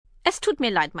Es tut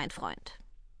mir leid, mein Freund.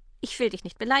 Ich will dich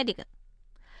nicht beleidigen.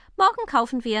 Morgen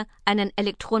kaufen wir einen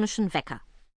elektronischen Wecker.